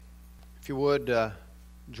If you would,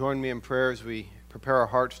 join me in prayer as we prepare our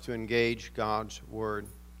hearts to engage God's Word.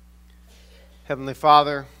 Heavenly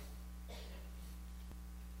Father,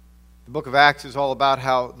 the book of Acts is all about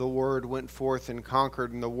how the Word went forth and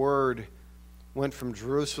conquered, and the Word went from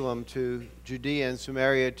Jerusalem to Judea and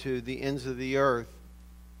Samaria to the ends of the earth.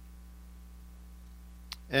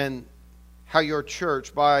 And how your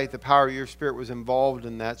church, by the power of your Spirit, was involved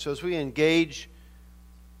in that. So as we engage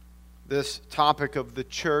this topic of the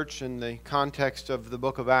church in the context of the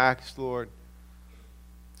book of Acts, Lord,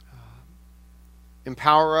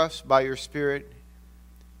 empower us by your Spirit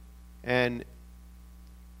and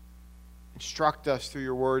instruct us through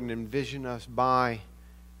your word and envision us by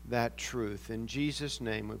that truth. In Jesus'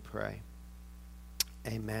 name we pray.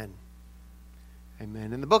 Amen.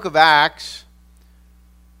 Amen. In the book of Acts,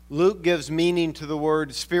 Luke gives meaning to the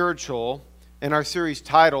word spiritual in our series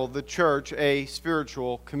title, The Church, a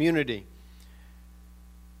Spiritual Community.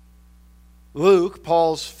 Luke,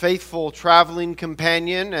 Paul's faithful traveling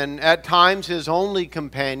companion and at times his only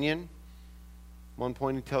companion. At one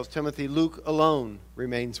point he tells Timothy, Luke alone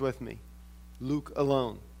remains with me. Luke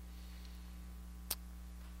alone.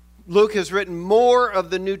 Luke has written more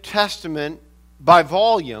of the New Testament by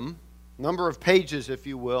volume, number of pages if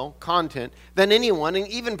you will, content, than anyone, and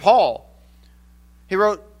even Paul. He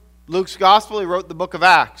wrote Luke's Gospel, he wrote the book of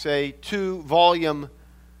Acts, a 2-volume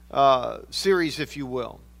series, if you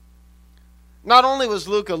will. Not only was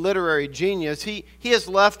Luke a literary genius, he has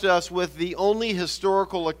left us with the only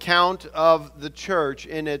historical account of the church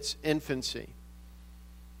in its infancy.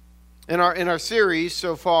 In our series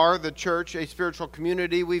so far, The Church, a Spiritual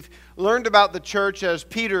Community, we've learned about the church as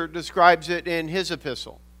Peter describes it in his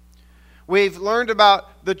epistle. We've learned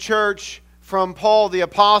about the church from Paul the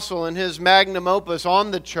Apostle in his magnum opus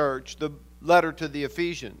on the church, the letter to the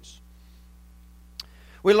Ephesians.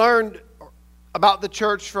 We learned about the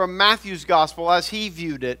church from Matthew's Gospel as he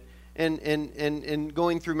viewed it in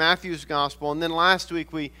going through Matthew's Gospel. And then last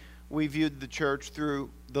week we viewed the church through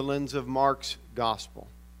the lens of Mark's Gospel.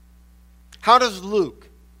 How does Luke,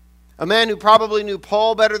 a man who probably knew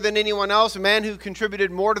Paul better than anyone else, a man who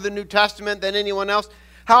contributed more to the New Testament than anyone else,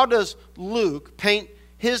 how does Luke paint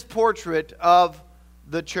his portrait of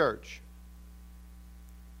the church?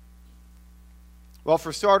 Well,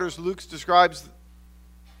 for starters, Luke describes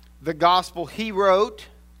the gospel he wrote,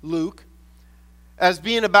 Luke, as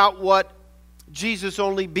being about what Jesus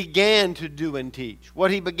only began to do and teach.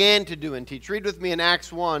 What he began to do and teach. Read with me in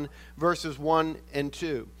Acts 1, verses 1 and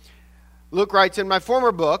 2. Luke writes, in my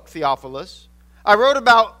former book, Theophilus, I wrote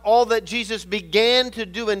about all that Jesus began to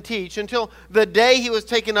do and teach until the day he was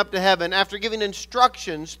taken up to heaven after giving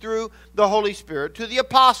instructions through the Holy Spirit to the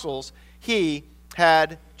apostles he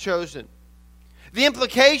had chosen. The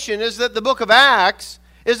implication is that the book of Acts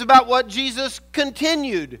is about what Jesus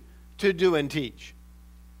continued to do and teach.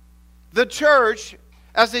 The church,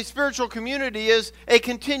 as a spiritual community, is a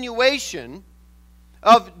continuation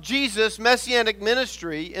of Jesus' messianic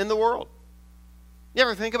ministry in the world. You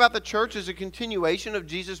ever think about the church as a continuation of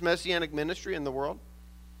Jesus' messianic ministry in the world?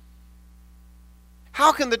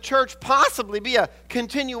 How can the church possibly be a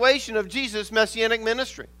continuation of Jesus' messianic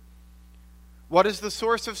ministry? What is the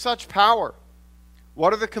source of such power?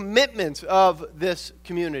 What are the commitments of this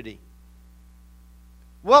community?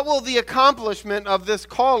 What will the accomplishment of this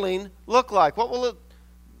calling look like?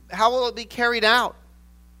 How will it be carried out?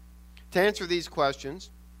 To answer these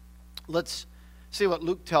questions, let's see what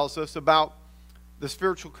Luke tells us about the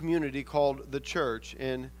spiritual community called the church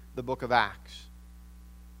in the book of Acts.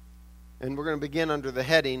 And we're going to begin under the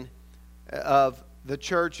heading of the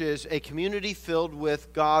church is a community filled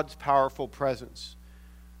with God's powerful presence.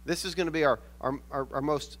 This is going to be our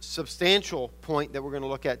most substantial point that we're going to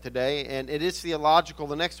look at today, and it is theological.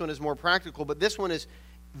 The next one is more practical, but this one is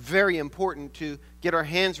very important to get our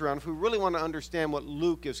hands around if we really want to understand what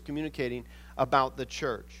Luke is communicating about the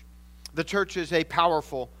church. The church is a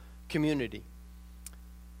powerful community.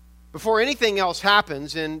 Before anything else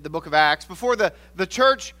happens in the book of Acts, before the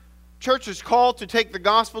church's call to take the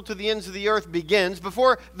gospel to the ends of the earth begins,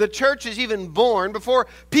 before the church is even born, before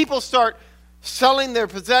people start selling their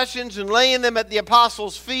possessions and laying them at the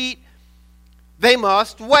apostles' feet, they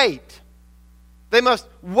must wait. They must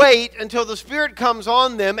wait until the Spirit comes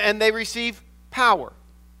on them and they receive power.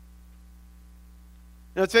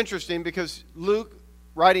 Now it's interesting because Luke,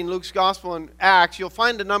 writing Luke's Gospel and Acts, you'll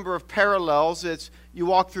find a number of parallels. You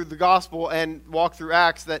walk through the Gospel and walk through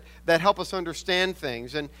Acts that help us understand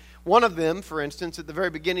things. And one of them, for instance, at the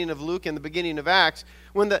very beginning of Luke and the beginning of Acts,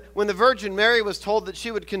 when the Virgin Mary was told that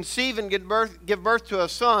she would conceive and give birth to a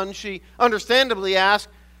son, she understandably asked,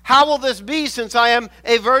 "How will this be since I am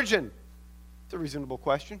a virgin?" It's a reasonable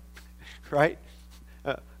question. right?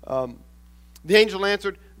 The angel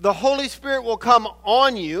answered, "The Holy Spirit will come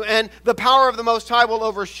on you, and the power of the Most High will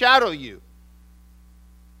overshadow you."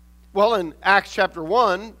 Well, in Acts chapter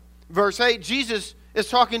 1, verse 8, Jesus is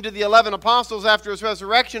talking to the 11 apostles after his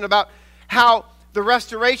resurrection about how the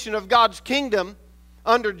restoration of God's kingdom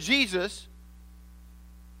under Jesus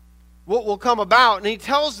will come about. And he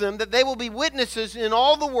tells them that they will be witnesses in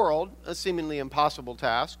all the world, a seemingly impossible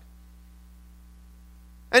task.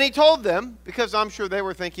 And he told them, because I'm sure they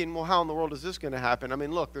were thinking, well, how in the world is this going to happen? I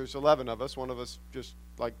mean, look, there's 11 of us. One of us just,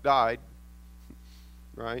 died.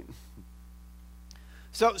 Right?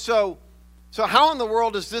 So how in the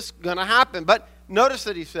world is this going to happen? But notice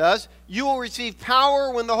that he says, you will receive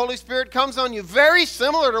power when the Holy Spirit comes on you. Very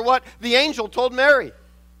similar to what the angel told Mary.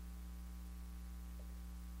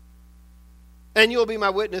 And you will be my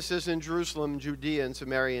witnesses in Jerusalem, Judea, and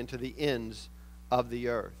Samaria, and to the ends of the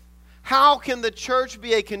earth. How can the church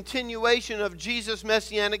be a continuation of Jesus'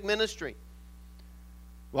 messianic ministry?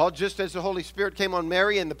 Well, just as the Holy Spirit came on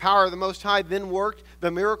Mary and the power of the Most High then worked the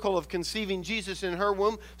miracle of conceiving Jesus in her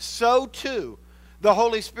womb, so too the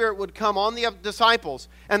Holy Spirit would come on the disciples,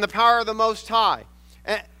 and the power of the Most High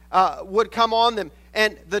would come on them,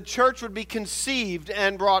 and the church would be conceived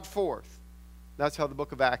and brought forth. That's how the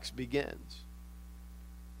book of Acts begins.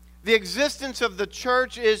 The existence of the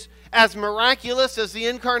church is as miraculous as the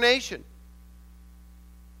incarnation.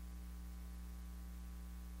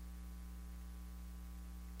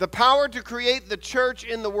 The power to create the church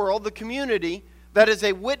in the world, the community that is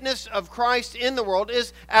a witness of Christ in the world,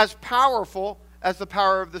 is as powerful as the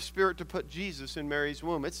power of the Spirit to put Jesus in Mary's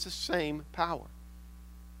womb. It's the same power.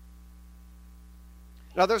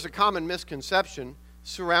 Now, there's a common misconception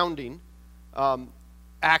surrounding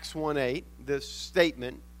Acts 1:8, this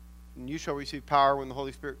statement, "And you shall receive power when the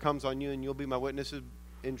Holy Spirit comes on you, and you'll be my witnesses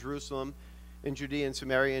in Jerusalem, in Judea and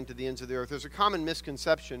Samaria, and to the ends of the earth." There's a common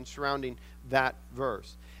misconception surrounding that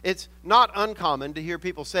verse. It's not uncommon to hear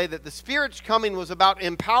people say that the Spirit's coming was about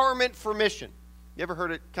empowerment for mission. You ever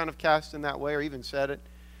heard it kind of cast in that way, or even said it?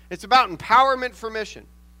 It's about empowerment for mission.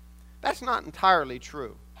 That's not entirely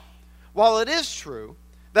true. While it is true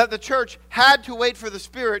that the church had to wait for the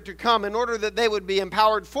Spirit to come in order that they would be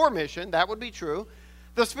empowered for mission, that would be true.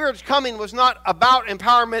 The Spirit's coming was not about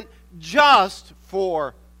empowerment just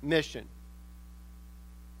for mission.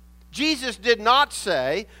 Jesus did not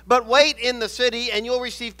say, "But wait in the city and you'll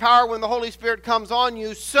receive power when the Holy Spirit comes on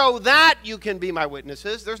you so that you can be my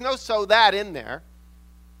witnesses." There's no "so that" in there.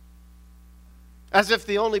 As if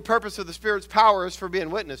the only purpose of the Spirit's power is for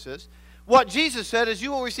being witnesses. What Jesus said is,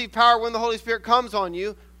 you will receive power when the Holy Spirit comes on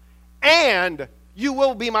you, and you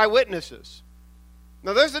will be my witnesses.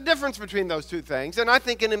 Now, there's a difference between those two things, and I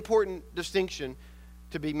think an important distinction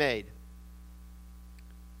to be made.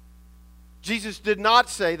 Jesus did not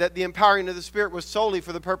say that the empowering of the Spirit was solely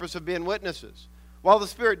for the purpose of being witnesses. While the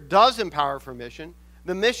Spirit does empower for mission,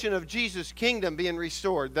 the mission of Jesus' kingdom being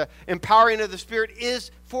restored, the empowering of the Spirit is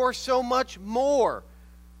for so much more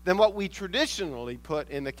than what we traditionally put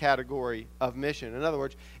in the category of mission. In other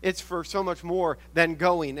words, it's for so much more than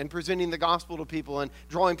going and presenting the gospel to people and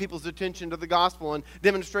drawing people's attention to the gospel and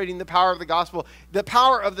demonstrating the power of the gospel. The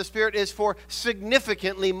power of the Spirit is for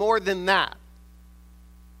significantly more than that.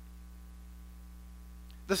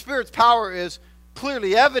 The Spirit's power is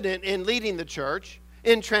clearly evident in leading the church,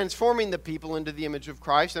 in transforming the people into the image of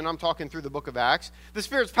Christ, and I'm talking through the book of Acts. The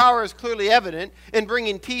Spirit's power is clearly evident in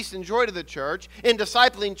bringing peace and joy to the church, in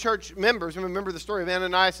discipling church members. Remember the story of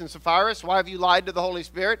Ananias and Sapphira? Why have you lied to the Holy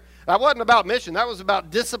Spirit? That wasn't about mission. That was about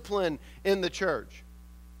discipline in the church.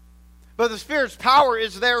 But the Spirit's power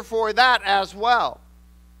is there for that as well.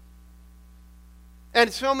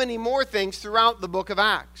 And so many more things throughout the book of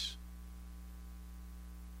Acts.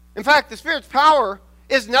 In fact, the Spirit's power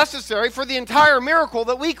is necessary for the entire miracle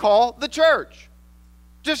that we call the church,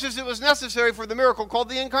 just as it was necessary for the miracle called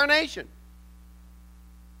the incarnation.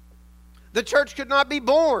 The church could not be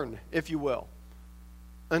born, if you will,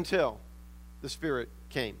 until the Spirit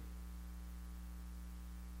came.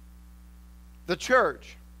 The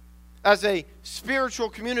church, as a spiritual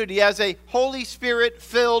community, as a Holy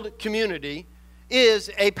Spirit-filled community, is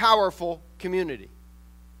a powerful community.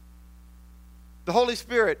 The Holy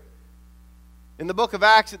Spirit, in the book of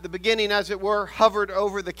Acts, at the beginning, as it were, hovered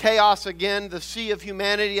over the chaos again, the sea of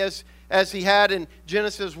humanity, as he had in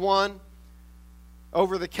Genesis 1,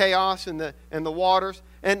 over the chaos and the waters.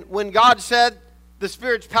 And when God said, the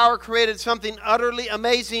Spirit's power created something utterly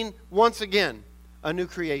amazing once again, a new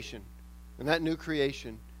creation. And that new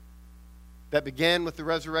creation that began with the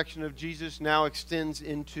resurrection of Jesus now extends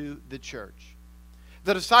into the church.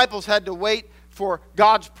 The disciples had to wait for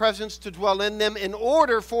God's presence to dwell in them in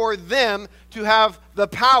order for them to have the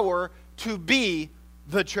power to be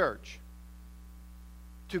the church.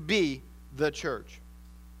 To be the church.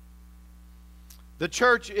 The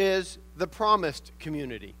church is the promised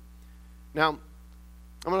community. Now,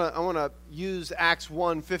 I want to use Acts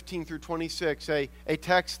 1, 15 through 26, a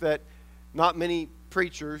text that not many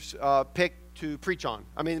preachers pick to preach on.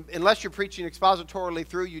 I mean, unless you're preaching expositorily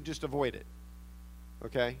through, you just avoid it.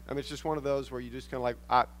 Okay? I mean, it's just one of those where you just kind of like,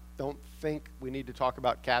 I don't think we need to talk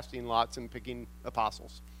about casting lots and picking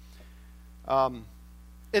apostles.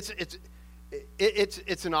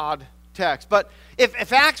 It's an odd text. But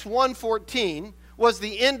if Acts 1:14 was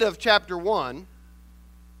the end of chapter 1,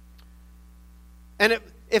 and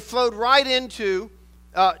it flowed right into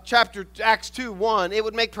Acts 2:1, it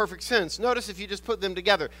would make perfect sense. Notice if you just put them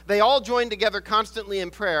together. They all joined together constantly in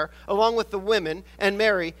prayer, along with the women and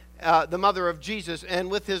Mary, the mother of Jesus,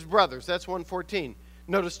 and with his brothers. That's 1:14.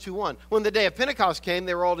 Notice 2:1. When the day of Pentecost came,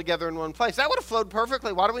 they were all together in one place. That would have flowed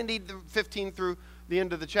perfectly. Why do we need the 15 through the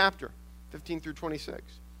end of the chapter? 15 through 26.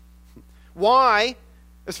 Why?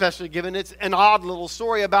 Especially given it's an odd little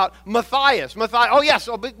story about Matthias. Oh yes,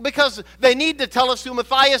 because they need to tell us who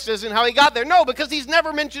Matthias is and how he got there. No, because he's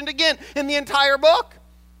never mentioned again in the entire book.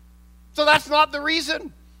 So that's not the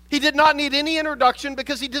reason. He did not need any introduction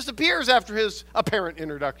because he disappears after his apparent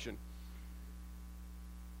introduction.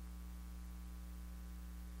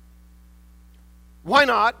 Why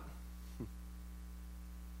not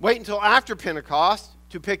wait until after Pentecost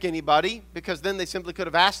to pick anybody? Because then they simply could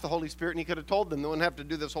have asked the Holy Spirit and he could have told them. They wouldn't have to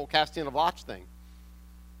do this whole casting of lots thing.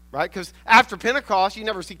 Right? Because after Pentecost, you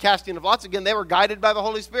never see casting of lots again. They were guided by the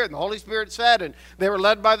Holy Spirit. And the Holy Spirit said, and they were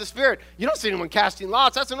led by the Spirit. You don't see anyone casting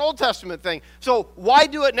lots. That's an Old Testament thing. So why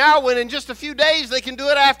do it now when in just a few days they can do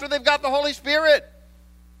it after they've got the Holy Spirit?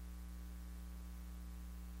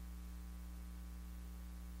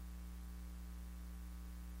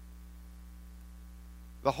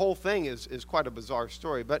 The whole thing is quite a bizarre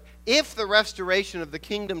story. But if the restoration of the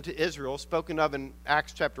kingdom to Israel, spoken of in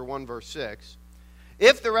Acts chapter 1, verse 6,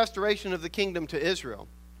 if the restoration of the kingdom to Israel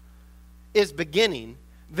is beginning,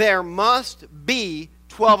 there must be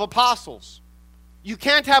 12 apostles. You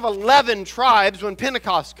can't have 11 tribes when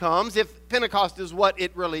Pentecost comes, if Pentecost is what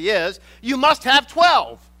it really is. You must have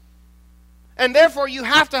 12. And therefore you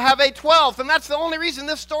have to have a 12th. And that's the only reason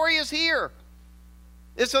this story is here,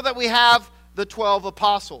 is so that we have the 12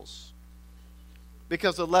 apostles,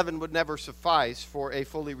 because 11 would never suffice for a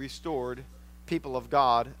fully restored people of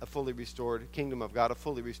God, a fully restored kingdom of God, a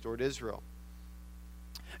fully restored Israel.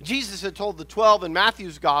 Jesus had told the 12 in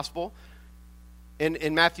Matthew's gospel,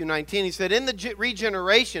 in Matthew 19, he said, in the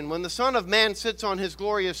regeneration, when the Son of Man sits on his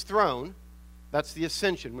glorious throne, that's the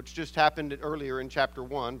ascension, which just happened earlier in chapter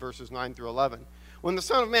 1, verses 9 through 11. When the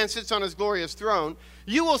Son of Man sits on his glorious throne,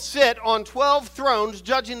 you will sit on 12 thrones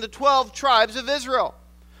judging the 12 tribes of Israel.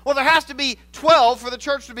 Well, there has to be 12 for the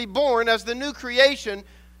church to be born as the new creation,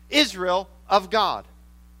 Israel of God.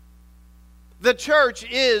 The church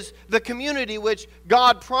is the community which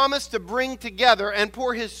God promised to bring together and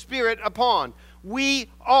pour his Spirit upon. We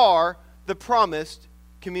are the promised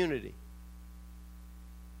community.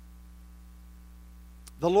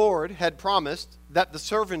 The Lord had promised that the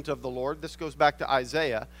servant of the Lord, this goes back to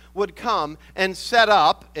Isaiah, would come and set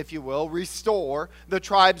up, if you will, restore the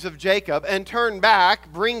tribes of Jacob and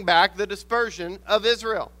bring back the dispersion of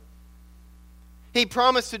Israel. He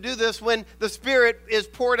promised to do this when the Spirit is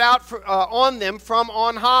poured out on them from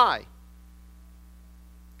on high.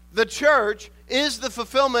 The church is the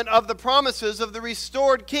fulfillment of the promises of the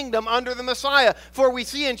restored kingdom under the Messiah. For we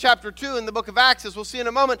see in chapter 2 in the book of Acts, as we'll see in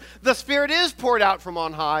a moment, the Spirit is poured out from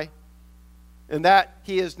on high, and that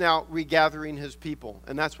he is now regathering his people.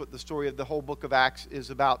 And that's what the story of the whole book of Acts is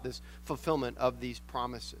about, this fulfillment of these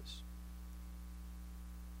promises.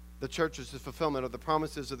 The church is the fulfillment of the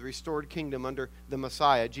promises of the restored kingdom under the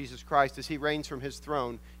Messiah, Jesus Christ, as he reigns from his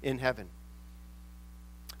throne in heaven.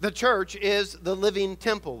 The church is the living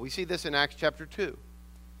temple. We see this in Acts chapter 2.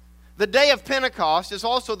 The day of Pentecost is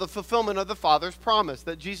also the fulfillment of the Father's promise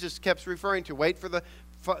that Jesus kept referring to. Wait for the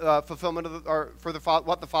fulfillment of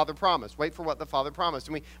what the Father promised. Wait for what the Father promised.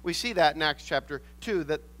 And we see that in Acts chapter 2,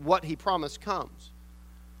 that what he promised comes.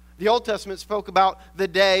 The Old Testament spoke about the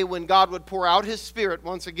day when God would pour out his Spirit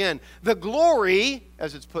once again. The glory,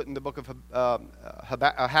 as it's put in the book of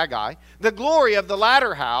Haggai, the glory of the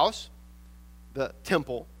latter house, the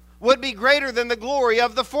temple, would be greater than the glory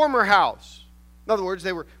of the former house. In other words,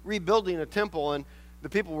 they were rebuilding a temple, and the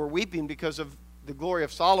people were weeping because of the glory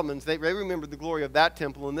of Solomon's, they remembered the glory of that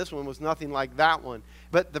temple, and this one was nothing like that one.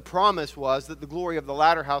 But the promise was that the glory of the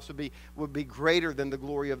latter house would be greater than the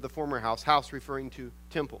glory of the former house, house referring to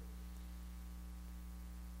temple.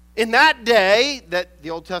 In that day that the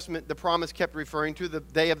Old Testament, the promise kept referring to, the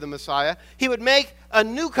day of the Messiah, he would make a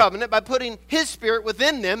new covenant by putting his Spirit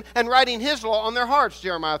within them and writing his law on their hearts,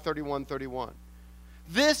 Jeremiah 31:31.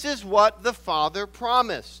 This is what the Father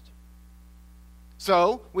promised.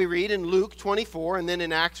 So we read in Luke 24 and then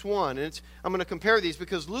in Acts 1. And I'm going to compare these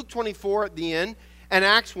because Luke 24 at the end and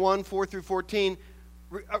Acts 1, 4 through 14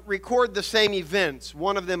 record the same events.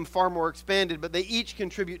 One of them far more expanded, but they each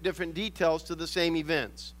contribute different details to the same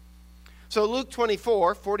events. So Luke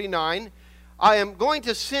 24, 49, I am going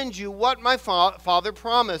to send you what my Father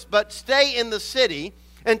promised, but stay in the city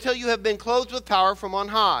until you have been clothed with power from on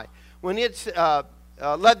high. When he had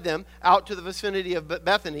led them out to the vicinity of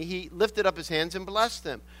Bethany, he lifted up his hands and blessed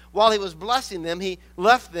them. While he was blessing them, he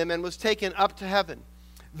left them and was taken up to heaven.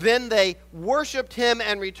 Then they worshipped him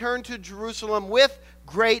and returned to Jerusalem with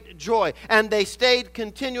great joy. And they stayed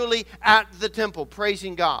continually at the temple,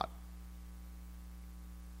 praising God.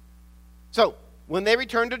 So, when they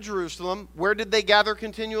returned to Jerusalem, where did they gather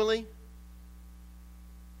continually?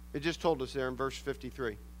 It just told us there in verse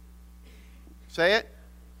 53. Say it.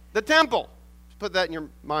 The temple. Just put that in your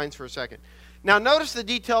minds for a second. Now, notice the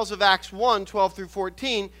details of Acts 1, 12 through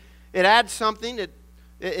 14. It adds something.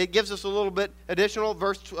 It gives us a little bit additional.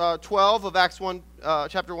 Verse 12 of Acts 1,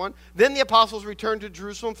 chapter 1. Then the apostles returned to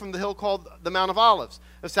Jerusalem from the hill called the Mount of Olives,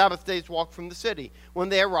 a Sabbath day's walk from the city. When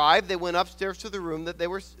they arrived, they went upstairs to the room that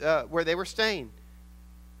where they were staying.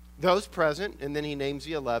 Those present, and then he names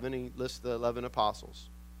the 11. He lists the 11 apostles.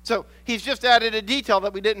 So he's just added a detail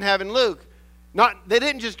that we didn't have in Luke. They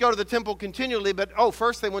didn't just go to the temple continually, but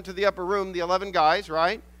first they went to the upper room, the 11 guys,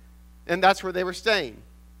 right? And that's where they were staying.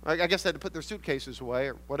 I guess they had to put their suitcases away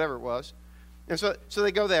or whatever it was. And so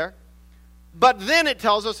they go there. But then it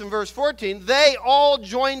tells us in verse 14, they all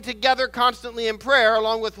joined together constantly in prayer,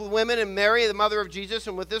 along with women and Mary, the mother of Jesus,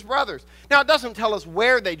 and with his brothers. Now, it doesn't tell us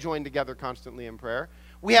where they joined together constantly in prayer.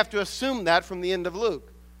 We have to assume that from the end of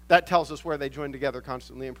Luke. That tells us where they joined together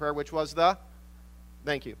constantly in prayer, which was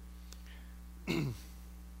thank you.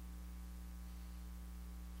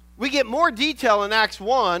 We get more detail in Acts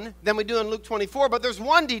 1 than we do in Luke 24, but there's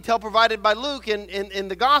one detail provided by Luke in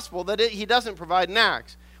the gospel that he doesn't provide in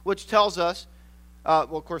Acts, which tells us,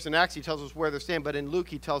 well, of course, in Acts he tells us where they're staying, but in Luke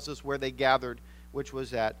he tells us where they gathered, which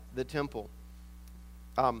was at the temple.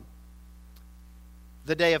 The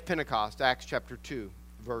day of Pentecost, Acts chapter 2,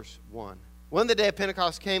 verse 1. When the day of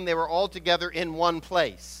Pentecost came, they were all together in one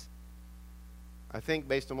place. I think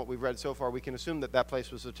based on what we've read so far, we can assume that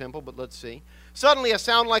place was the temple, but let's see. Suddenly a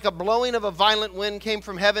sound like a blowing of a violent wind came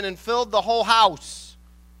from heaven and filled the whole house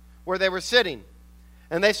where they were sitting.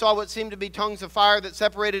 And they saw what seemed to be tongues of fire that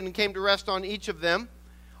separated and came to rest on each of them.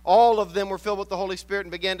 All of them were filled with the Holy Spirit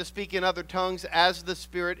and began to speak in other tongues as the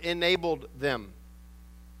Spirit enabled them.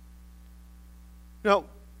 Now,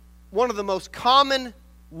 one of the most common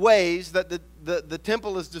ways that the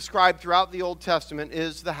temple is described throughout the Old Testament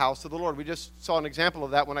is the house of the Lord. We just saw an example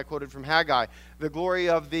of that when I quoted from Haggai. The glory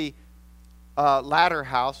of the latter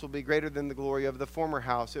house will be greater than the glory of the former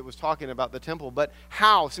house. It was talking about the temple, but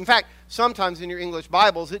house. In fact, sometimes in your English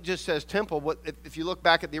Bibles, it just says temple. If you look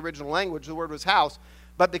back at the original language, the word was house,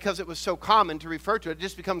 but because it was so common to refer to it, it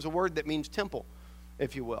just becomes a word that means temple,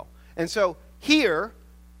 if you will. And so here,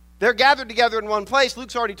 they're gathered together in one place.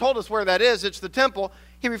 Luke's already told us where that is. It's the temple.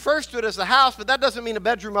 He refers to it as the house, but that doesn't mean a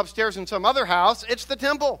bedroom upstairs in some other house. It's the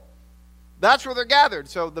temple. That's where they're gathered.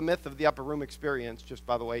 So the myth of the upper room experience, just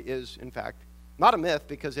by the way, is, in fact, not a myth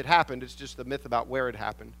because it happened. It's just a myth about where it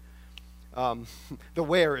happened. The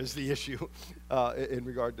where is the issue in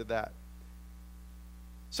regard to that.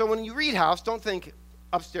 So when you read house, don't think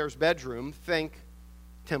upstairs bedroom. Think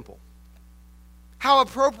temple. How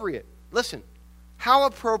appropriate. Listen. How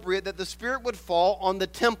appropriate that the Spirit would fall on the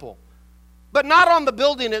temple. But not on the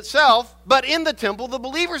building itself, but in the temple. The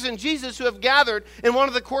believers in Jesus who have gathered in one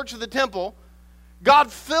of the courts of the temple,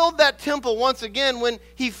 God filled that temple once again when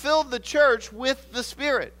he filled the church with the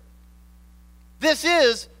Spirit. This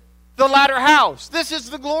is the latter house. This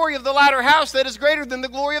is the glory of the latter house that is greater than the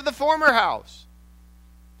glory of the former house.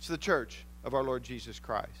 It's the church of our Lord Jesus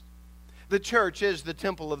Christ. The church is the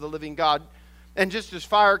temple of the living God. And just as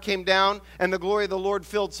fire came down and the glory of the Lord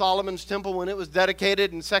filled Solomon's temple when it was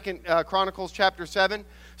dedicated in 2 Chronicles chapter 7,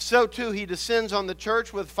 so too he descends on the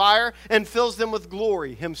church with fire and fills them with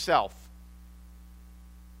glory himself.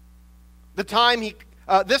 This time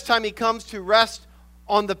he comes to rest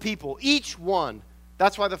on the people, each one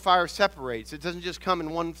That's why the fire separates. It doesn't just come in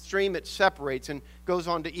one stream, it separates and goes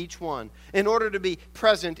on to each one. In order to be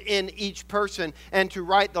present in each person and to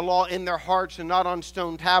write the law in their hearts and not on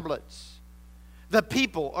stone tablets. The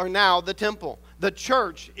people are now the temple. The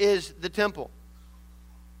church is the temple.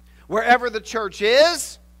 Wherever the church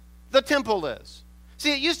is, the temple is.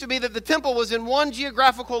 See, it used to be that the temple was in one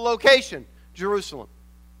geographical location, Jerusalem,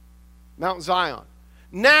 Mount Zion.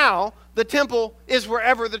 Now, the temple is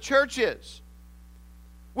wherever the church is.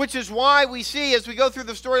 Which is why we see, as we go through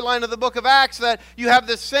the storyline of the book of Acts, that you have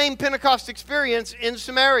this same Pentecost experience in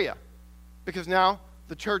Samaria. Because now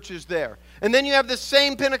the church is there. And then you have this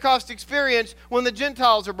same Pentecost experience when the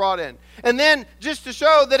Gentiles are brought in. And then, just to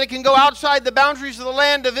show that it can go outside the boundaries of the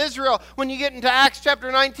land of Israel, when you get into Acts chapter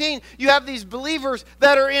 19, you have these believers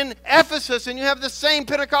that are in Ephesus, and you have the same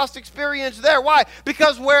Pentecost experience there. Why?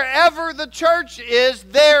 Because wherever the church is,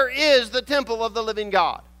 there is the temple of the living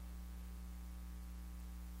God.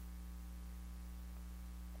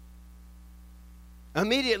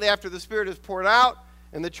 Immediately after the Spirit is poured out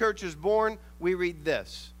and the church is born, we read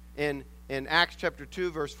this in Acts chapter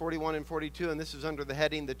 2, verse 41 and 42, and this is under the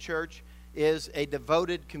heading, the church is a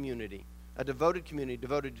devoted community. A devoted community,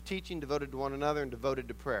 devoted to teaching, devoted to one another, and devoted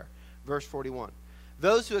to prayer. Verse 41.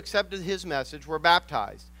 Those who accepted his message were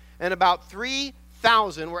baptized, and about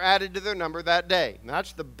 3,000 were added to their number that day. And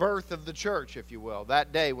that's the birth of the church, if you will,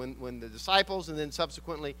 that day when the disciples and then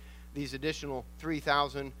subsequently these additional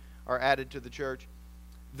 3,000 are added to the church.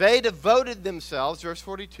 They devoted themselves, verse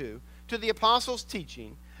 42, to the apostles'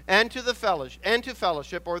 teaching and to the fellowship,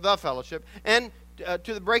 and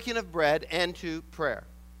to the breaking of bread and to prayer.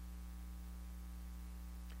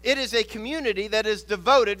 It is a community that is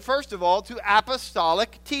devoted, first of all, to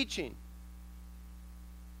apostolic teaching.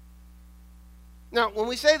 Now, when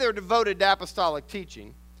we say they're devoted to apostolic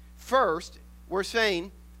teaching, first, we're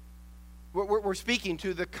speaking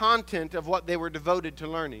to the content of what they were devoted to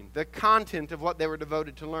learning. The content of what they were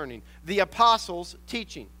devoted to learning. The apostles'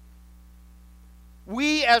 teaching.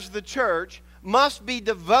 We as the church must be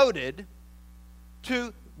devoted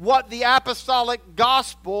to what the apostolic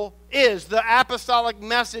gospel is, the apostolic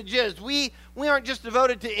message is. We aren't just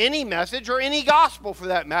devoted to any message or any gospel for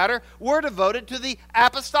that matter. We're devoted to the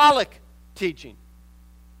apostolic teaching.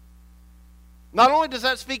 Not only does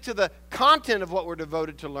that speak to the content of what we're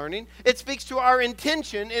devoted to learning, it speaks to our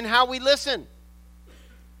intention in how we listen.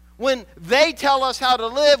 When they tell us how to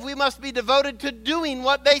live, we must be devoted to doing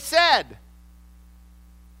what they said.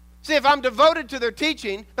 See, if I'm devoted to their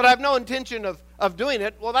teaching, but I have no intention of doing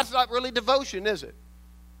it, well, that's not really devotion, is it?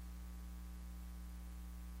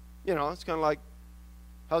 You know, it's kind of like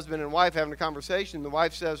husband and wife having a conversation. The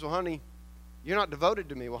wife says, well, honey, you're not devoted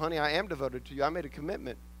to me. Well, honey, I am devoted to you. I made a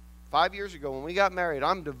commitment 5 years ago when we got married.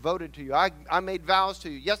 I'm devoted to you. I made vows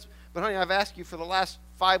to you. Yes, but honey, I've asked you for the last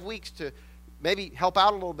 5 weeks to maybe help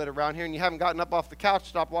out a little bit around here, and you haven't gotten up off the couch,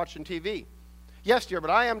 stopped watching TV. Yes, dear,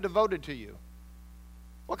 but I am devoted to you.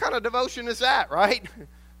 What kind of devotion is that, right?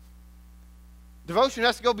 Devotion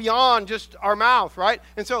has to go beyond just our mouth, right?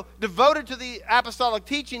 And so devoted to the apostolic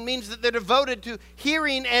teaching means that they're devoted to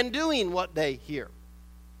hearing and doing what they hear.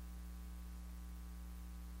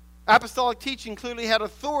 Apostolic teaching clearly had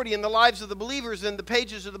authority in the lives of the believers in the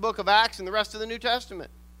pages of the book of Acts and the rest of the New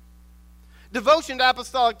Testament. Devotion to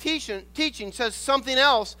apostolic teaching says something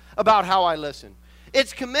else about how I listen.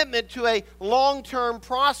 It's commitment to a long-term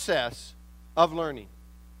process of learning.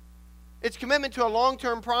 It's commitment to a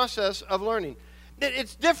long-term process of learning.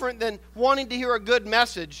 It's different than wanting to hear a good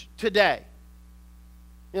message today.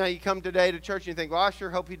 You know, you come today to church and you think, well, I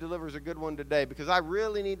sure hope he delivers a good one today because I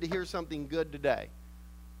really need to hear something good today.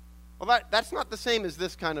 Well, that's not the same as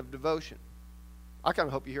this kind of devotion. I kind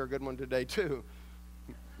of hope you hear a good one today, too.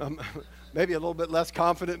 Maybe a little bit less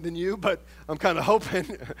confident than you, but I'm kind of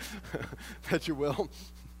hoping that you will.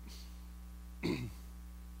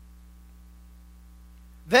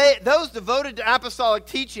 Those devoted to apostolic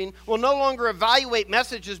teaching will no longer evaluate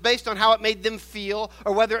messages based on how it made them feel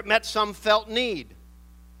or whether it met some felt need,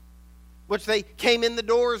 which they came in the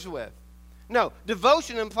doors with. No,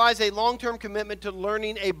 devotion implies a long-term commitment to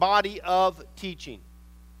learning a body of teaching.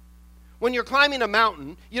 When you're climbing a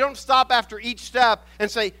mountain, you don't stop after each step and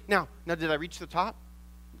say, now did I reach the top?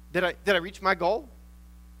 Did I reach my goal?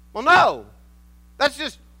 Well, no. That's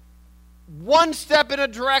just one step in a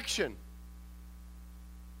direction.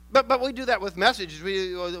 But we do that with messages.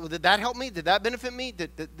 Did that help me? Did that benefit me? Did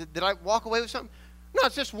I walk away with something? No,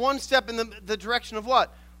 it's just one step in the direction of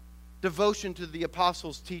what? Devotion to the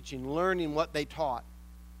apostles' teaching, learning what they taught.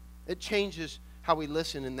 It changes how we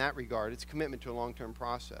listen in that regard. It's a commitment to a long-term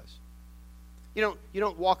process. You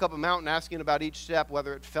don't walk up a mountain asking about each step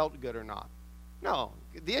whether it felt good or not. No.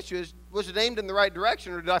 The issue is, was it aimed in the right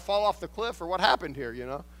direction, or did I fall off the cliff, or what happened here, you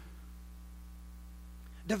know?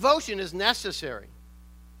 Devotion is necessary.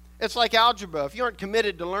 It's like algebra. If you aren't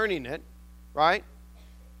committed to learning it, right,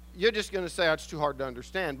 you're just going to say, oh, it's too hard to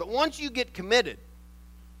understand. But once you get committed,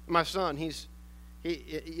 my son,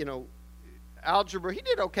 algebra, he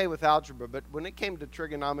did okay with algebra, but when it came to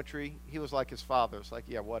trigonometry, he was like his father. It's like,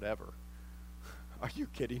 yeah, whatever. Are you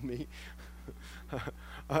kidding me?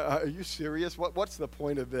 Are you serious? What's the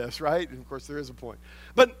point of this, right? And of course, there is a point.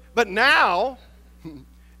 But now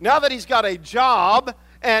that he's got a job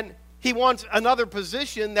and he wants another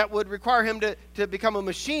position that would require him to become a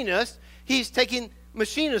machinist, he's taking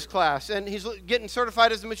machinist class, and he's getting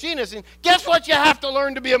certified as a machinist. And guess what you have to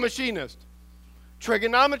learn to be a machinist?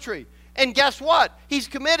 Trigonometry. And guess what? He's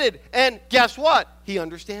committed. And guess what? He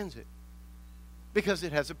understands it. Because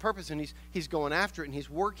it has a purpose, and he's going after it, and he's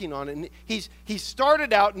working on it. And he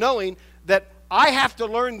started out knowing that I have to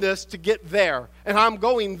learn this to get there, and I'm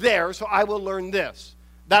going there, so I will learn this.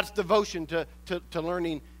 That's devotion to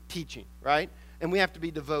learning teaching, right? And we have to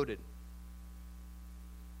be devoted.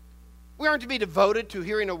 We aren't to be devoted to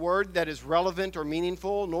hearing a word that is relevant or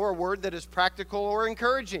meaningful, nor a word that is practical or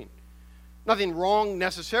encouraging. Nothing wrong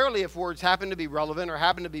necessarily if words happen to be relevant or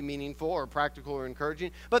happen to be meaningful or practical or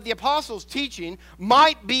encouraging. But the apostles' teaching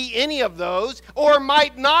might be any of those or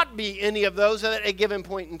might not be any of those at a given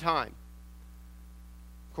point in time.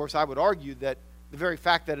 Of course, I would argue that the very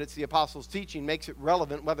fact that it's the apostles' teaching makes it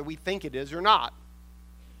relevant whether we think it is or not.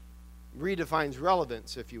 Redefines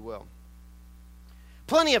relevance, if you will.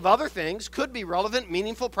 Plenty of other things could be relevant,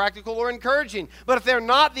 meaningful, practical, or encouraging. But if they're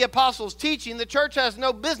not the apostles' teaching, the church has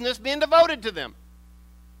no business being devoted to them.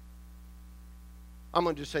 I'm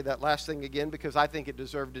going to just say that last thing again because I think it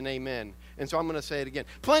deserved an amen. And so I'm going to say it again.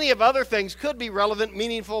 Plenty of other things could be relevant,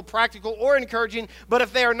 meaningful, practical, or encouraging. But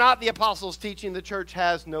if they are not the apostles' teaching, the church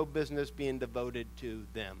has no business being devoted to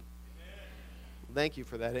them. Amen. Thank you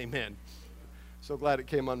for that amen. So glad it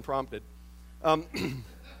came unprompted.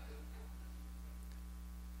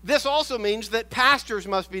 This also means that pastors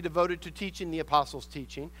must be devoted to teaching the apostles'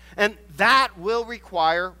 teaching, and that will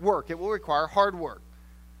require work. It will require hard work.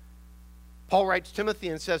 Paul writes to Timothy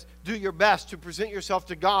and says, do your best to present yourself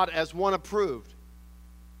to God as one approved.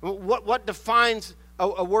 What defines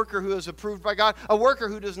a worker who is approved by God? A worker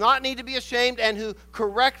who does not need to be ashamed and who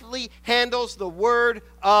correctly handles the word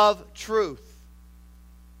of truth.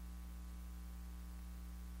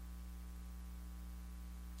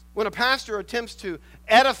 When a pastor attempts to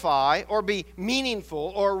edify or be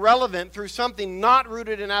meaningful or relevant through something not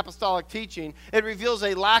rooted in apostolic teaching, it reveals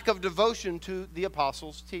a lack of devotion to the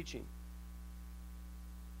apostles' teaching.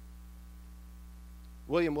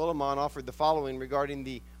 William Willimon offered the following regarding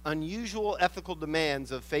the unusual ethical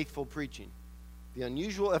demands of faithful preaching. The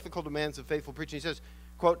unusual ethical demands of faithful preaching. He says,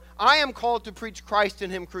 quote, I am called to preach Christ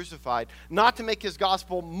and Him crucified, not to make His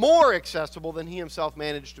gospel more accessible than He Himself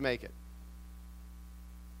managed to make it.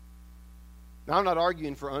 Now, I'm not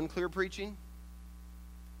arguing for unclear preaching,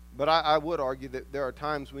 but I would argue that there are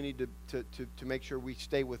times we need to make sure we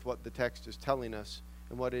stay with what the text is telling us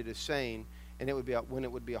and what it is saying, and it would be when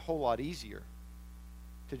it would be a whole lot easier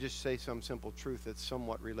to just say some simple truth that's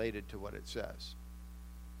somewhat related to what it says.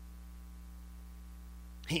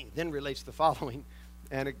 He then relates the following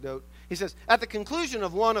anecdote. He says, at the conclusion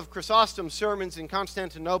of one of Chrysostom's sermons in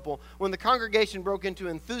Constantinople, when the congregation broke into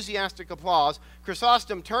enthusiastic applause,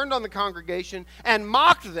 Chrysostom turned on the congregation and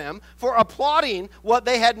mocked them for applauding what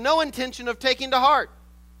they had no intention of taking to heart,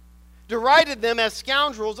 derided them as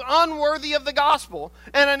scoundrels unworthy of the gospel,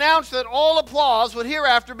 and announced that all applause would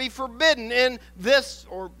hereafter be forbidden in this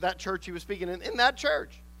or that church he was speaking in that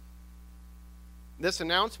church. This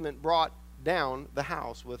announcement brought down the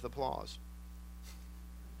house with applause.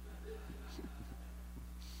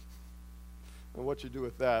 And what you do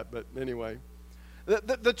with that, but anyway.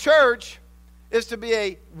 The church is to be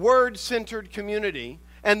a word-centered community,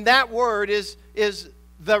 and that word is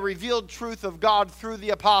the revealed truth of God through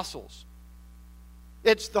the apostles.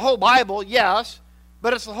 It's the whole Bible, yes,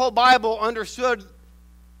 but it's the whole Bible understood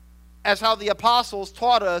as how the apostles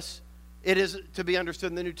taught us it is to be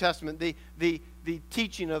understood in the New Testament, the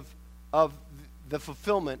teaching of the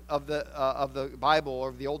fulfillment of the Bible or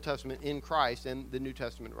of the Old Testament in Christ and the New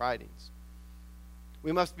Testament writings.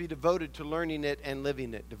 We must be devoted to learning it and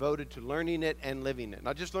living it. Devoted to learning it and living it.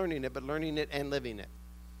 Not just learning it, but learning it and living it.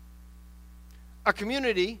 A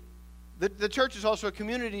community, the church is also a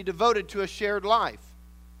community devoted to a shared life.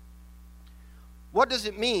 What does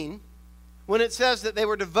it mean when it says that they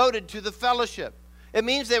were devoted to the fellowship? It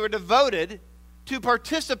means they were devoted to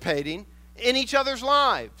participating in each other's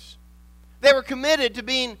lives. They were committed to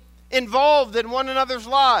being involved in one another's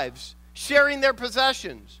lives, sharing their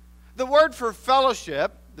possessions. The word for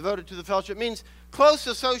fellowship, devoted to the fellowship, means close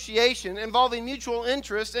association involving mutual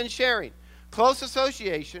interest and sharing. Close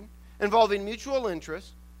association involving mutual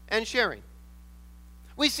interest and sharing.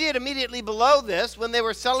 We see it immediately below this when they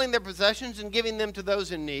were selling their possessions and giving them to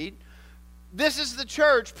those in need. This is the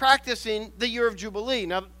church practicing the year of Jubilee.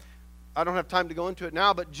 Now, I don't have time to go into it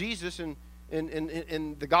now, but Jesus in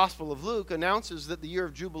the Gospel of Luke announces that the year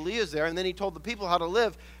of Jubilee is there, and then he told the people how to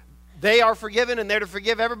live. They are forgiven, and they're to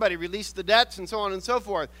forgive everybody, release the debts, and so on and so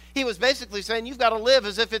forth. He was basically saying, you've got to live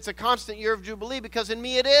as if it's a constant year of Jubilee, because in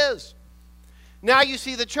me it is. Now you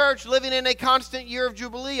see the church living in a constant year of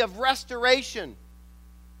Jubilee, of restoration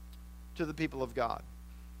to the people of God.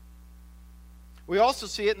 We also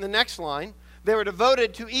see it in the next line. They were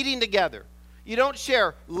devoted to eating together. You don't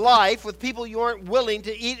share life with people you aren't willing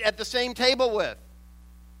to eat at the same table with.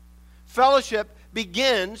 Fellowship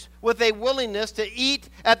begins with a willingness to eat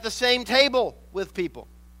at the same table with people.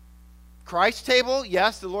 Christ's table,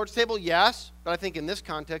 yes. The Lord's table, yes. But I think in this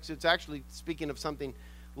context, it's actually speaking of something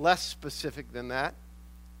less specific than that.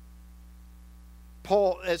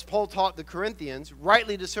 As Paul taught the Corinthians,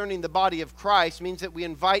 rightly discerning the body of Christ means that we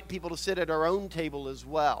invite people to sit at our own table as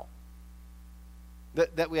well.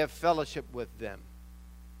 That we have fellowship with them.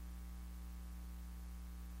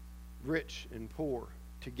 Rich and poor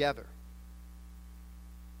together.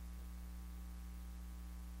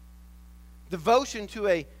 Devotion to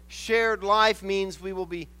a shared life means we will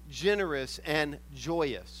be generous and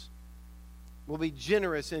joyous. We'll be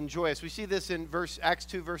generous and joyous. We see this in Acts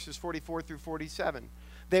 2, verses 44 through 47.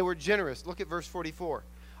 They were generous. Look at verse 44.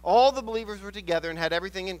 All the believers were together and had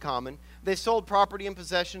everything in common. They sold property and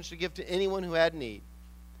possessions to give to anyone who had need.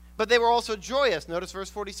 But they were also joyous. Notice verse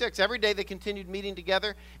 46. Every day they continued meeting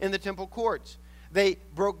together in the temple courts. They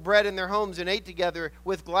broke bread in their homes and ate together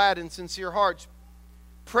with glad and sincere hearts,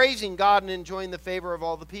 praising God and enjoying the favor of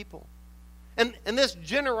all the people. And this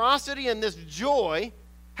generosity and this joy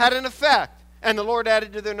had an effect. And the Lord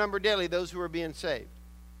added to their number daily those who were being saved.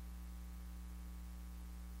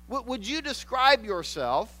 Would you describe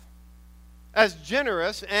yourself as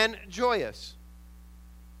generous and joyous?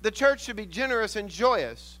 The church should be generous and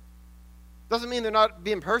joyous. Doesn't mean they're not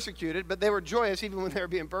being persecuted, but they were joyous even when they were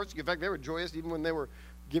being persecuted. In fact, they were joyous even when they were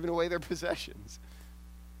giving away their possessions.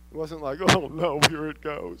 It wasn't like, oh no, here it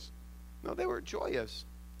goes. No, they were joyous.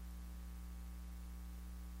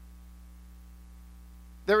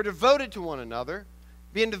 They were devoted to one another,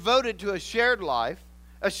 being devoted to a shared life.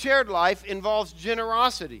 A shared life involves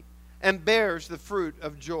generosity and bears the fruit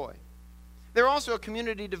of joy. They're also a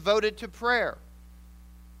community devoted to prayer.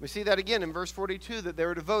 We see that again in verse 42, that they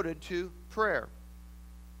were devoted to prayer.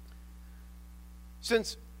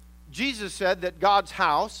 Since Jesus said that God's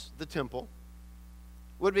house, the temple,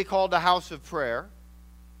 would be called a house of prayer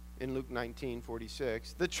in Luke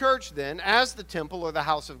 19:46, the church then, as the temple or the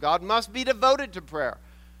house of God, must be devoted to prayer.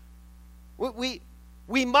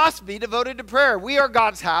 We must be devoted to prayer. We are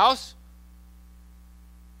God's house,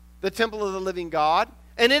 the temple of the living God,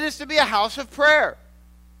 and it is to be a house of prayer.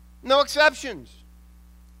 No exceptions.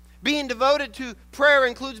 Being devoted to prayer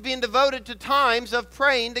includes being devoted to times of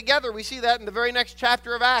praying together. We see that in the very next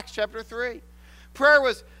chapter of Acts, chapter 3. Prayer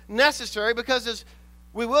was necessary because, as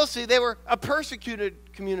we will see, they were a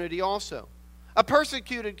persecuted community also. A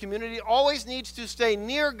persecuted community always needs to stay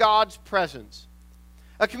near God's presence.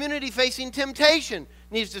 A community facing temptation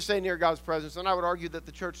needs to stay near God's presence. And I would argue that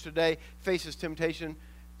the church today faces temptation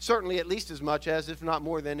certainly at least as much as, if not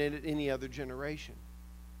more than, in any other generation.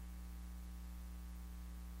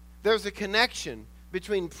 There's a connection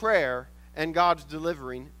between prayer and God's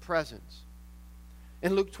delivering presence.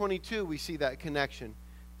 In Luke 22, we see that connection.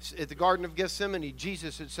 At the Garden of Gethsemane,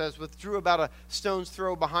 Jesus, it says, withdrew about a stone's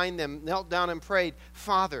throw behind them, knelt down and prayed,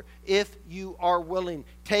 Father, if you are willing,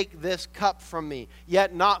 take this cup from me,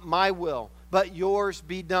 yet not my will, but yours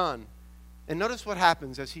be done. And notice what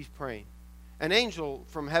happens as he's praying. An angel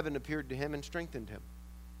from heaven appeared to him and strengthened him.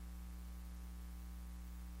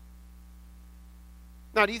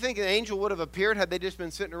 Now, do you think an angel would have appeared had they just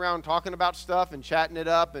been sitting around talking about stuff and chatting it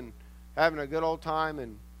up and having a good old time,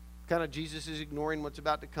 and kind of Jesus is ignoring what's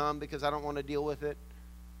about to come because I don't want to deal with it?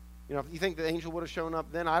 You know, if you think the angel would have shown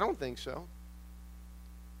up then, I don't think so.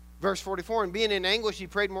 Verse 44, and being in anguish, he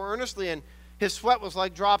prayed more earnestly, and his sweat was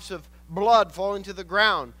like drops of blood falling to the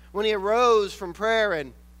ground. When he arose from prayer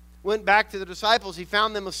and went back to the disciples, he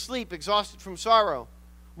found them asleep, exhausted from sorrow.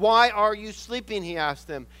 Why are you sleeping, he asked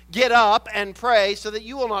them. Get up and pray so that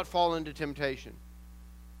you will not fall into temptation.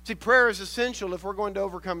 See, prayer is essential if we're going to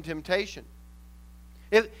overcome temptation.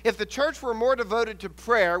 If the church were more devoted to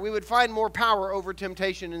prayer, we would find more power over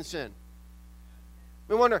temptation and sin.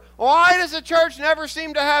 We wonder, why does the church never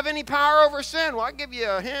seem to have any power over sin? Well, I'll give you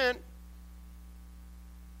a hint.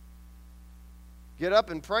 Get up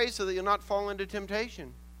and pray so that you'll not fall into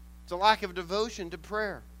temptation. It's a lack of devotion to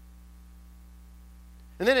prayer.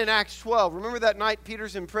 And then in Acts 12, remember that night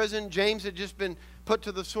Peter's in prison? James had just been put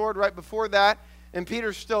to the sword right before that, and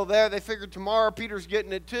Peter's still there. They figured tomorrow Peter's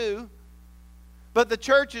getting it too. But the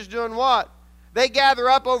church is doing what? They gather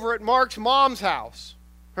up over at Mark's mom's house.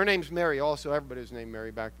 Her name's Mary also. Everybody was named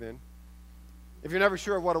Mary back then. If you're never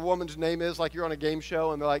sure of what a woman's name is, like you're on a game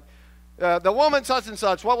show and they're like, the woman such and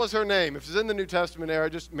such, what was her name? If it's in the New Testament era,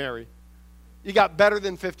 just Mary. You got better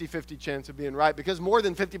than 50-50 chance of being right because more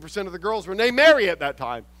than 50% of the girls were named Mary at that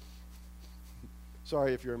time.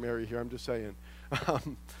 Sorry if you're a Mary here, I'm just saying.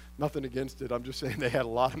 Nothing against it. I'm just saying they had a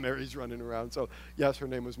lot of Marys running around. So, yes, her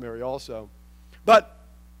name was Mary also. But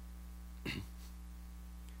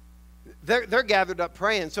they're gathered up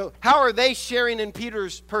praying. So how are they sharing in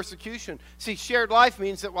Peter's persecution? See, shared life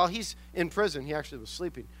means that while he's in prison, he actually was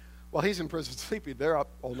sleeping. While he's in prison sleeping, they're up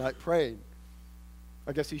all night praying.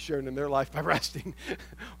 I guess he's sharing in their life by resting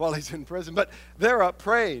while he's in prison. But they're up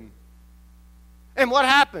praying. And what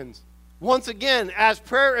happens? Once again, as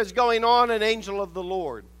prayer is going on, an angel of the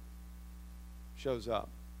Lord shows up.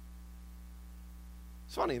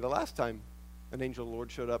 It's funny, the last time an angel of the Lord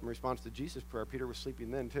showed up in response to Jesus' prayer, Peter was sleeping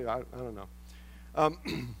then too. I don't know.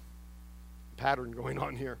 Pattern going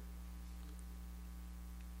on here.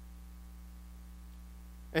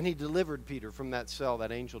 And he delivered Peter from that cell,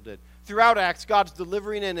 that angel did. Throughout Acts, God's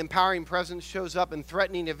delivering and empowering presence shows up in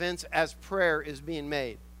threatening events as prayer is being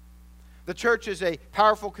made. The church is a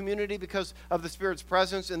powerful community because of the Spirit's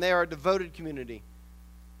presence, and they are a devoted community.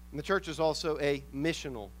 And the church is also a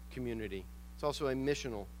missional community. It's also a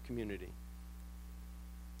missional community.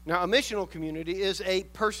 Now, a missional community is a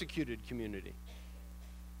persecuted community.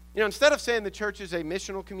 You know, instead of saying the church is a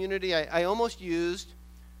missional community, I almost used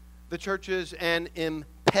the church is an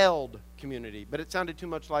impelled community, but it sounded too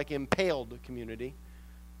much like impaled community,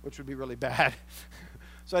 which would be really bad.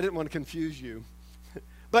 So I didn't want to confuse you.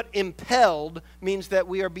 But impelled means that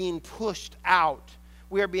we are being pushed out.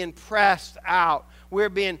 We are being pressed out.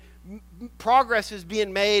 Progress is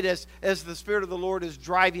being made as the Spirit of the Lord is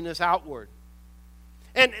driving us outward.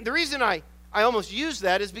 And the reason I almost use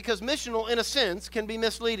that is because missional, in a sense, can be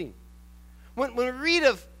misleading. When we read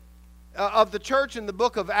of the church in the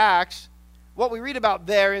book of Acts, what we read about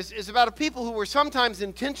there is about a people who were sometimes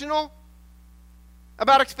intentional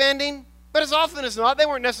about expanding, but as often as not, they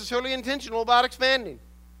weren't necessarily intentional about expanding.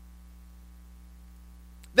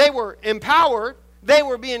 They were empowered, they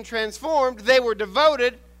were being transformed, they were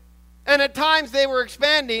devoted, and at times they were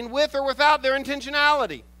expanding with or without their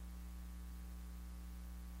intentionality.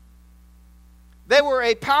 They were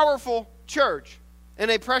a powerful church in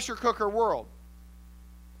a pressure cooker world.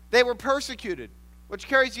 They were persecuted, which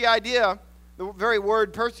carries the idea, the very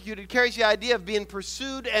word persecuted carries the idea of being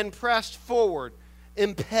pursued and pressed forward,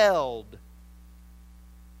 impelled.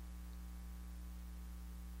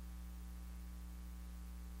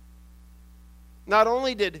 Not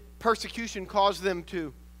only did persecution cause them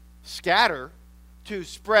to scatter, to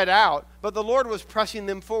spread out, but the Lord was pressing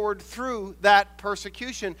them forward through that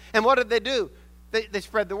persecution. And what did they do? They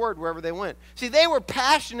spread the word wherever they went. See, they were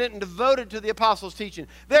passionate and devoted to the apostles' teaching.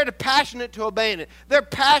 They're passionate to obeying it. They're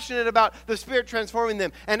passionate about the Spirit transforming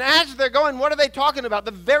them. And as they're going, what are they talking about?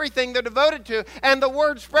 The very thing they're devoted to. And the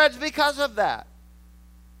word spreads because of that.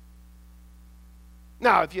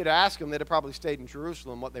 Now, if you'd asked them, they'd have probably stayed in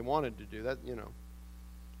Jerusalem, what they wanted to do. That, you know,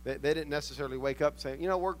 they didn't necessarily wake up saying, you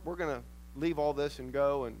know, we're going to leave all this and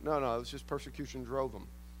go. And no, it was just persecution drove them.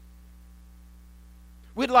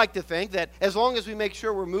 We'd like to think that as long as we make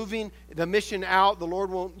sure we're moving the mission out, the Lord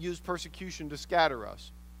won't use persecution to scatter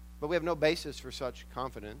us. But we have no basis for such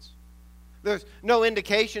confidence. There's no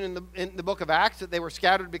indication in the book of Acts that they were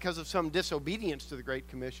scattered because of some disobedience to the Great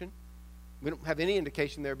Commission. We don't have any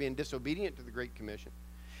indication they're being disobedient to the Great Commission.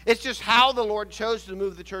 It's just how the Lord chose to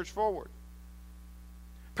move the church forward.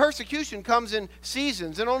 Persecution comes in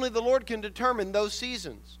seasons, and only the Lord can determine those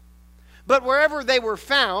seasons. But wherever they were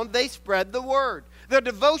found, they spread the word. Their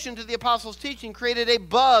devotion to the apostles' teaching created a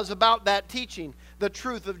buzz about that teaching, the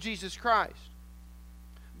truth of Jesus Christ.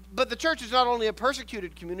 But the church is not only a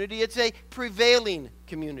persecuted community, it's a prevailing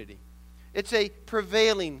community. It's a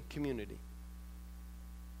prevailing community.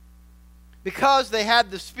 Because they had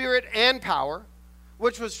the Spirit and power,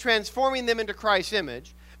 which was transforming them into Christ's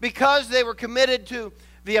image, because they were committed to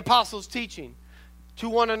the apostles' teaching, to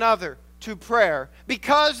one another, to prayer,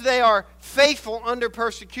 because they are faithful under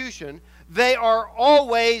persecution, they are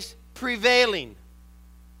always prevailing.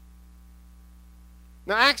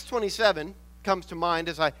 Now, Acts 27 comes to mind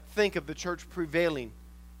as I think of the church prevailing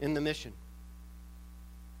in the mission.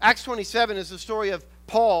 Acts 27 is the story of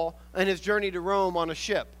Paul and his journey to Rome on a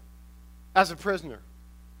ship as a prisoner.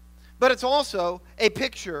 But it's also a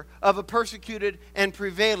picture of a persecuted and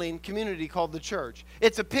prevailing community called the church.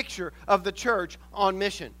 It's a picture of the church on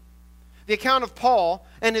mission. The account of Paul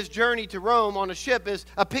and his journey to Rome on a ship is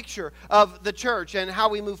a picture of the church and how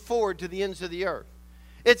we move forward to the ends of the earth.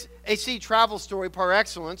 It's a sea travel story par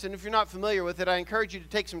excellence, and if you're not familiar with it, I encourage you to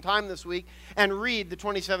take some time this week and read the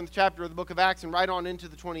 27th chapter of the book of Acts and right on into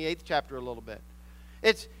the 28th chapter a little bit.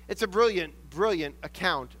 It's a brilliant, brilliant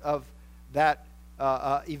account of that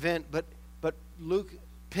event, but Luke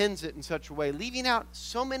pins it in such a way, leaving out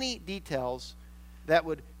so many details that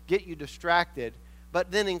would get you distracted,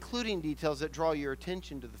 but then including details that draw your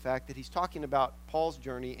attention to the fact that he's talking about Paul's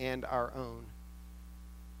journey and our own.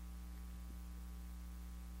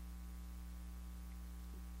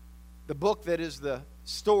 The book that is the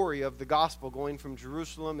story of the gospel going from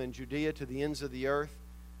Jerusalem and Judea to the ends of the earth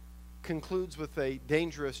concludes with a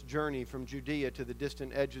dangerous journey from Judea to the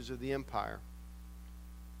distant edges of the empire.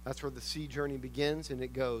 That's where the sea journey begins, and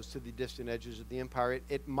it goes to the distant edges of the empire.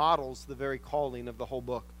 It models the very calling of the whole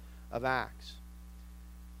book of Acts.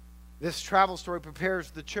 This travel story prepares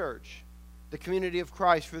the church, the community of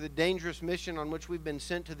Christ, for the dangerous mission on which we've been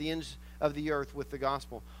sent to the ends of the earth with the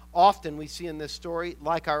gospel. Often we see in this story,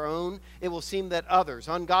 like our own, it will seem that others,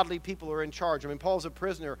 ungodly people, are in charge. I mean, Paul's a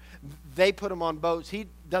prisoner. They put him on boats. He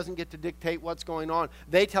doesn't get to dictate what's going on.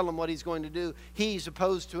 They tell him what he's going to do. He's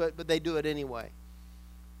opposed to it, but they do it anyway.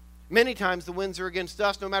 Many times the winds are against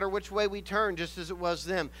us, no matter which way we turn, just as it was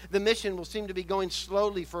them. The mission will seem to be going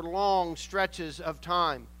slowly for long stretches of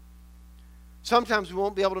time. Sometimes we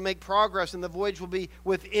won't be able to make progress, and the voyage will be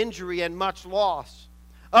with injury and much loss.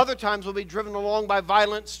 Other times we'll be driven along by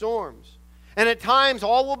violent storms. And at times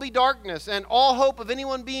all will be darkness, and all hope of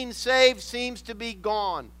anyone being saved seems to be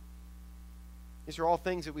gone. These are all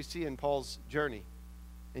things that we see in Paul's journey,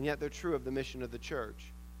 and yet they're true of the mission of the church.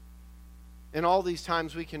 In all these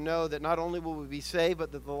times we can know that not only will we be saved,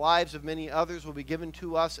 but that the lives of many others will be given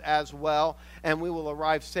to us as well, and we will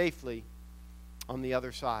arrive safely on the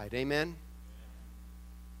other side. Amen?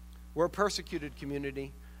 We're a persecuted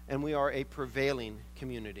community, and we are a prevailing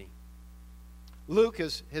community. Luke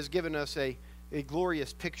has given us a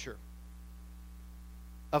glorious picture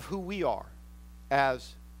of who we are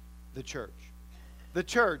as the church. The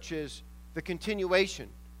church is the continuation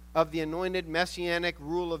of the anointed messianic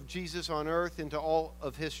rule of Jesus on earth into all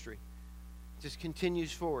of history. It just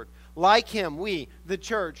continues forward. Like him, we, the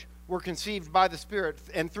church, were conceived by the Spirit,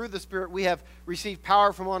 and through the Spirit we have received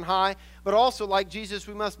power from on high. But also, like Jesus,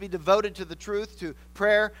 we must be devoted to the truth, to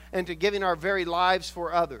prayer, and to giving our very lives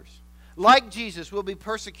for others. Like Jesus, we'll be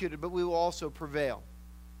persecuted, but we will also prevail.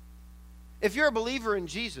 If you're a believer in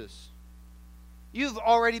Jesus, you've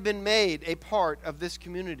already been made a part of this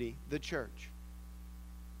community, the church.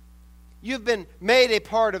 You've been made a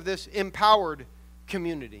part of this empowered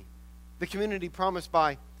community, the community promised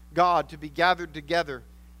by God to be gathered together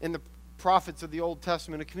in the prophets of the Old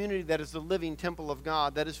Testament, a community that is the living temple of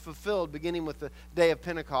God, that is fulfilled beginning with the day of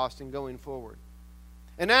Pentecost and going forward.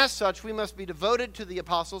 And as such, we must be devoted to the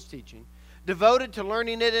apostles' teaching, devoted to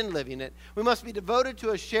learning it and living it. We must be devoted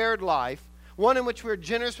to a shared life, one in which we are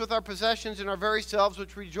generous with our possessions and our very selves,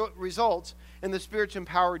 which results in the Spirit's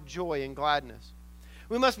empowered joy and gladness.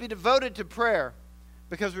 We must be devoted to prayer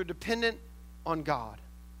because we're dependent on God.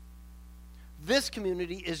 This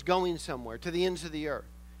community is going somewhere, to the ends of the earth.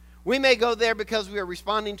 We may go there because we are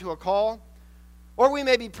responding to a call, or we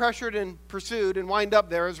may be pressured and pursued and wind up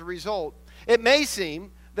there as a result. It may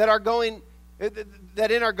seem that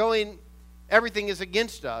in our going, everything is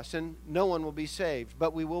against us and no one will be saved,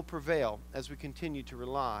 but we will prevail as we continue to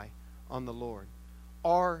rely on the Lord.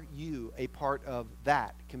 Are you a part of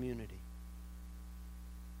that community?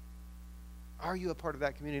 Are you a part of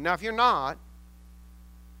that community? Now, if you're not,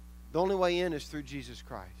 the only way in is through Jesus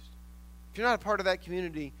Christ. If you're not a part of that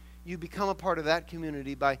community, you become a part of that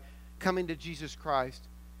community by coming to Jesus Christ,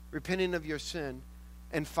 repenting of your sin,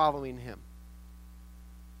 and following him.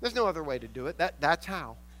 There's no other way to do it. That's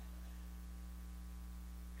how.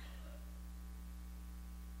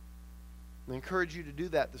 I encourage you to do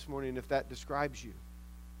that this morning if that describes you.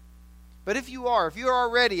 But if you're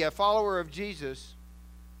already a follower of Jesus,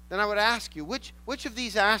 then I would ask you, which of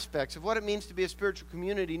these aspects of what it means to be a spiritual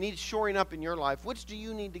community needs shoring up in your life? Which do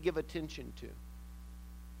you need to give attention to?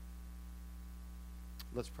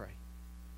 Let's pray.